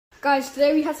Guys,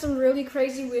 today we had some really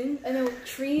crazy wind and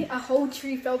a whole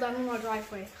tree fell down on our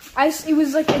driveway. It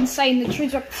was like insane. The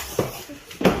trees were,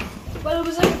 but it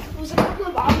was a couple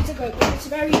of hours ago. But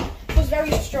it was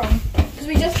very strong because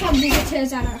we just had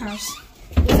visitors at our house.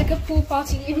 It was like a pool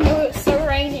party, even though it was so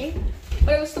rainy,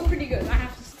 but it was still pretty good. I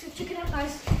have to check it out,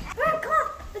 guys. Ah, come on,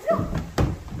 let's go.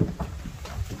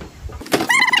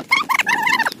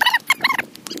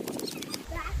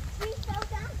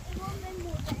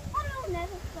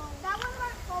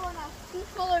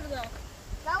 Over there.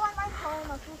 That one might fall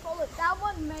on us. We'll follow it. That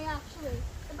one may actually,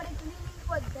 but it's leaning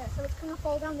towards there, so it's gonna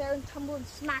fall down there and tumble and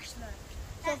smash there.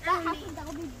 So if that happens,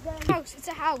 that'll be very house. It's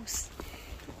a house.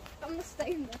 I'm gonna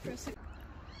stay in there for a second.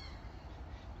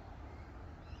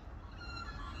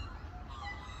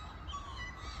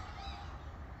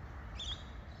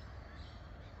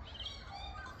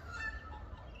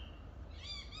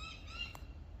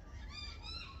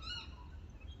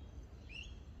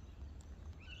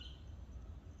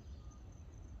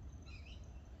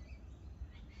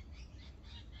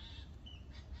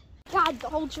 God, the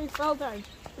whole tree fell down.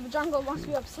 The jungle must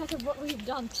be upset at what we've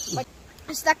done. So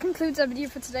that concludes our video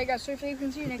for today, guys. So hopefully we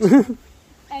can see you next time.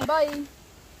 And bye.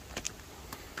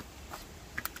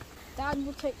 Dad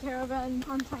will take care of it and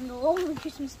untangle all the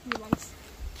Christmas tree lights.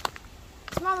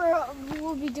 Tomorrow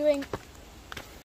we'll be doing